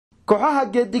kooxaha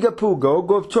Geediga Buuga oo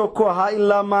goobjoog ku ahaa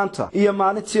ilaa maanta iyo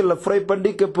maalintii la furay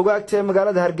bandhigga buugaagta ee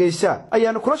magaalada Hargeysa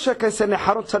ayaanu kula sheekaysanay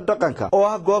xarunta dhaqanka oo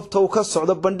ah goobta uu ka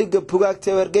socdo bandhigga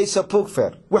buugaagta ee Hargeysa Book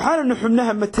Fair waxaana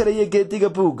xubnaha matalaya Geediga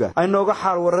Buuga ay nooga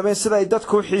xaal warrameen sida ay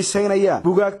dadku u xiiseynayaan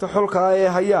buugaagta xulka ay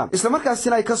hayaan isla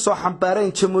markaasina ay ka soo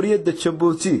xambaareen Jamhuuriyadda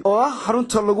Djibouti oo ah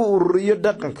xarunta lagu ururiyo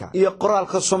dhaqanka iyo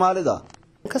qoraalka Soomaalida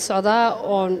ka socda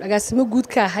oo agaasimo guud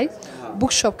ka ahay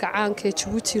bookshop ka caanka ee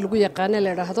Djibouti lagu yaqaan la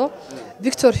yiraahdo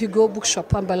Victor Hugo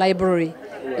bookshop and library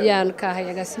yaan ka ahay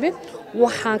agaasime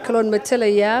waxaan kaloon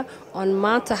matalayaa on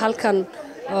maanta halkan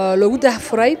lagu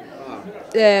dahfuray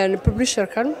publisher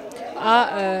kan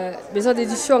maison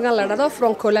d'édition la yiraahdo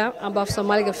francola amba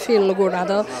Somaliga film lagu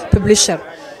yiraahdo publisher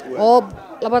oo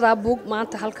labada book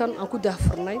maanta halkan aan ku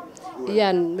dahfurnay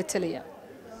yaan matalayaa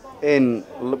إن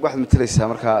واحد مثليسها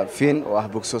مركا فين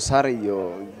وأحبك سوساري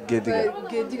يو جديدة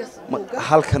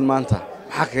هل كان مانتا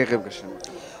حكي قريب قشن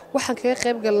وحكي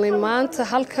قريب قلنا مانتا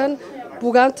هل كان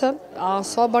بوغانتا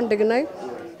صوبان دقناي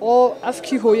أو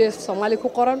أفكي هو سومالي كو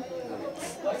قران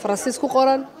فرنسيس كو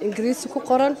قران إنجليزي كو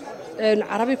قران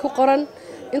عربي كو قران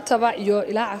انت بقى يو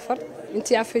إلى عفر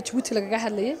انت عارفه جبوتي لقى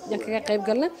هادليه يان كغا قيب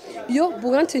galna iyo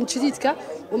buugaanta jadiidka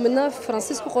oo midna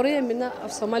Francis ku qoray midna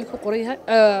af Somali ku qoray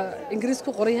Ingiriis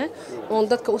ku qoray oo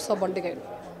dadka u soo bandhigay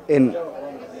in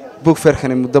book fair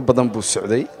kan muddo badan buu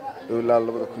socday ilaa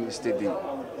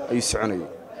 2018 ay soconay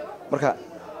marka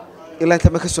ilaa inta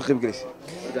ma ka soo qayb galaysa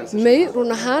may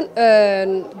runahan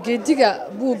geediga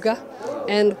buuga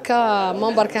en ka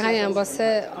memberka hayaan base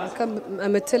ka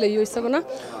amatalayo isaguna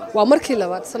waa markii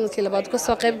labaad sanadkii labaad ka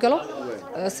soo qayb galo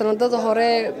sanadada hore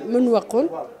min waqoon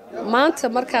maanta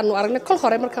markaanu aragnay kol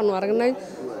hore markaanu aragnay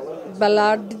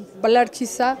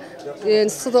balaadkiisa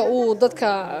sida uu dadka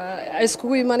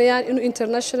iskugu imanayaan inuu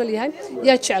international yahay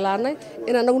yaa jeclaanay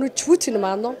in anaguna Djibouti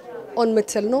nimaadno on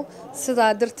metelno sida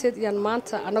darteed yaan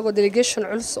maanta anagoo delegation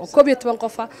culus oo 12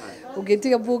 qof ah oo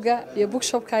Geediga Buuga iyo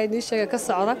bookshopka ay niishaga ka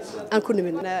socda aan ku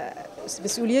nimidna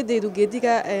مسؤوليته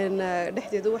جديدة إن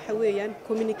نحدي دو حويان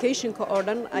communication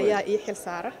كأردن أيا إيحل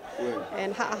سارة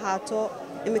إن هاتو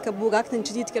إمك بوغاكت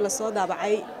جديد كلا صودا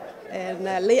بعي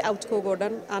إن layout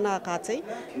كوردن أنا قاتي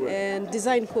إن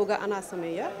design كوجا أنا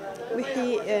سمية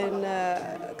وحي إن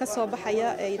كسب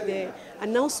حياة إذا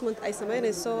announcement أي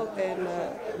سمينا سو إن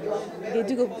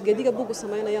جديدة بوغو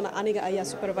سمينا يانا أنا أيا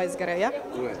supervise جرايا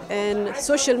إن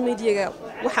social media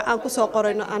وح أنكو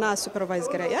ساقرنا أنا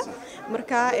supervise جرايا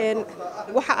مركا إن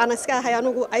وح أنا سكا هيا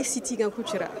نوجو ICT كان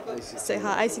كوشرا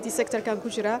سها ICT sector كان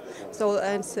كوشرا so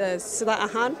إن سدا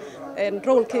أهان إن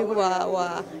role كي و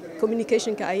communication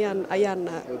كأيان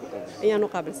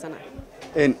قابل سنة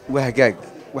إن وهجاج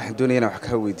واحد دنيا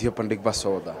وحكاه ويديو بندق بس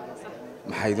وضع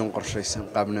محايدون قرشيسان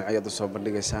قابلنا عيادة صوب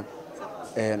بندقيسان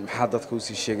إن محاضرة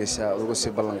كوسي شيء وقصي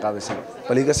بلن قادسان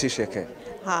بليقصي شيء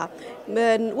ها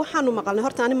من وحنا مقالنا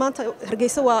هرتاني ما أنت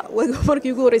هرجيسة وفرق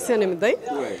يقول رسالة مدي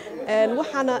إن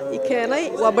وحنا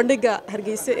كاني وبندقة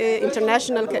هرجيسة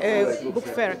international book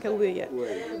fair كوية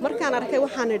مركان أركي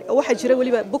وحنا واحد جرى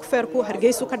ولي book fair كو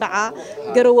هرجيسة كدعاء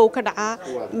جروا وكدعاء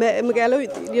مقالو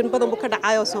ينبضن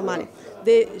بكدعاء يا Somali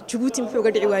ده Djibouti مفيو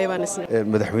قدعي ويا بانسنا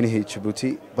مدحوني هي Djibouti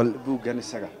بل بوغان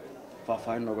السجا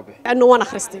فاين نوجا به أنو وانا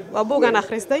خرستي وابوغان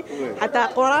أخرستي حتى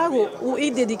قراءه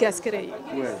وإيدي دي كاسكري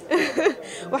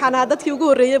وحنا هذا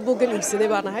كيوجو ريه بوغان يبسدي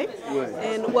بانا هاي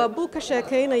وابو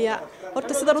كشاكين يا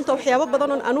horta sida runta waxyaabo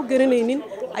badan oo aanu garanaynin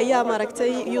ayaa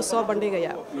maaragtay iyo soo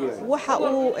bandhigaya waxa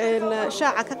uu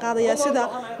shaaca ka qaadaya sida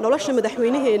nolosha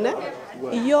madaxweynaheena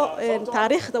iyo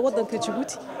taariikhda wadanka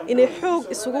Djibouti inay xoog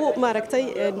isugu maaragtay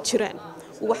jiraan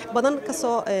wax badan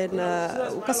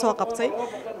ka soo qabtay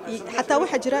xataa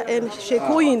waxa jira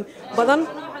sheekooyin badan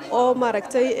oo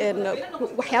maaragtay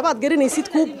waxyaabaad garanaysid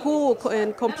ku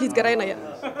complete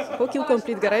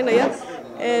garaynaya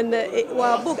إن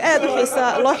وبوق أدو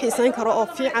حيسا الله حيسان كرا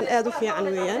في عن أدو في عن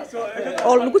ويان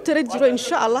أو لقو ترجمه إن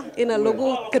شاء الله إن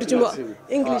لقو ترجمه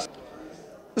إنجليش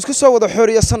isku soo wada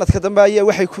xoriya sanadka dambe ayaa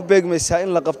waxay ku beegmaysaa in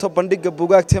la qabto bandhigga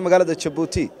buugaagta ee magaalada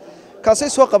Djibouti kaasay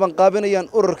soo qaban qaabinayaan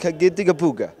ururka Geediga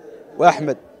Buuga waa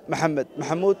Axmed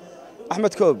Maxamuud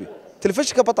Axmed Koobi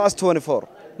telefishinka Badacas 24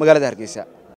 magaalada Hargeysa